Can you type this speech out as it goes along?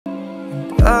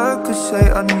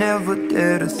say I never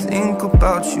dare to think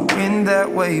about you in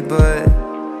that way, but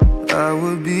I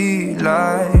would be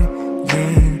lying.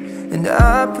 And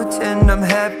I pretend I'm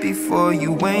happy for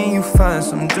you when you find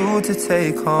some dude to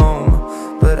take home,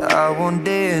 but I won't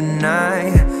deny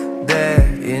that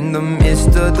in the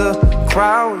midst of the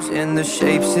crowds and the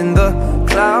shapes in the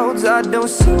clouds, I don't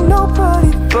see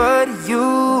nobody but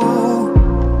you.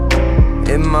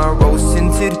 In my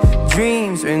rose-tinted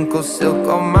dreams, wrinkled silk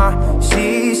on my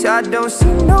sheets, I don't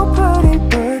see nobody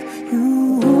but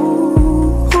you.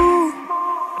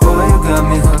 Boy, you got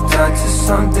me hooked on to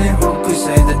something. Who could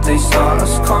say that they saw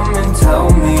us coming? Tell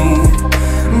me,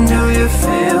 do you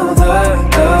feel the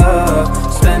love?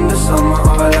 Spend a summer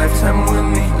or a lifetime with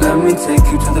me. Let me take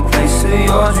you to the place of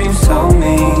your dreams. Tell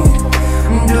me,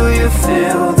 do you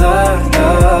feel the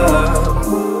love?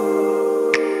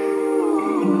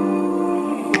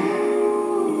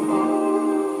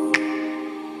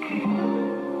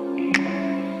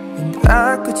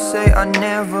 I could say I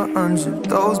never unzipped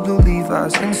those blue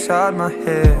Levi's inside my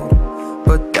head,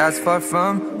 but that's far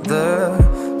from the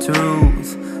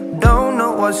truth. Don't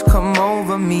know what's come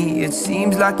over me. It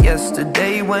seems like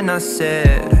yesterday when I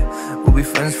said we'll be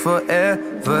friends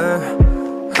forever.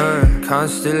 Heard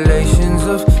constellations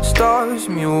of stars,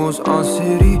 mules on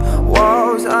city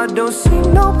walls. I don't see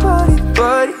nobody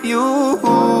but you.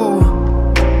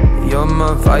 You're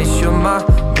my vice, you're my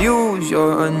muse,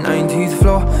 you're a 19th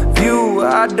floor view.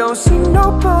 I don't see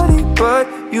nobody but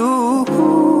you.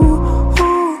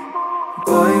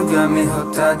 Boy, you got me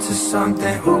hooked onto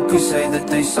something. Who could say that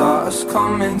they saw us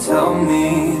coming? Tell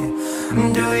me,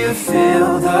 do you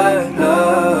feel that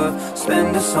love?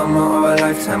 Spend a summer or a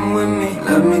lifetime with me.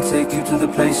 Let me take you to the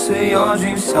place of your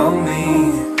dreams. Tell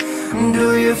me,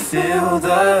 do you feel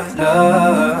that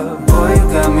love? Boy, you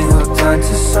got me hooked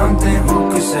onto something.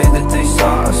 Who could say that they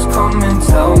saw us coming?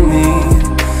 Tell me,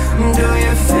 do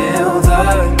you feel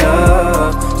that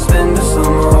love? Spend a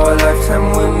summer or a lifetime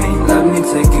with me. Let me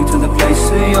take you to the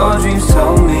place of your dreams.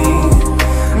 Tell me,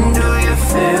 do you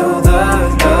feel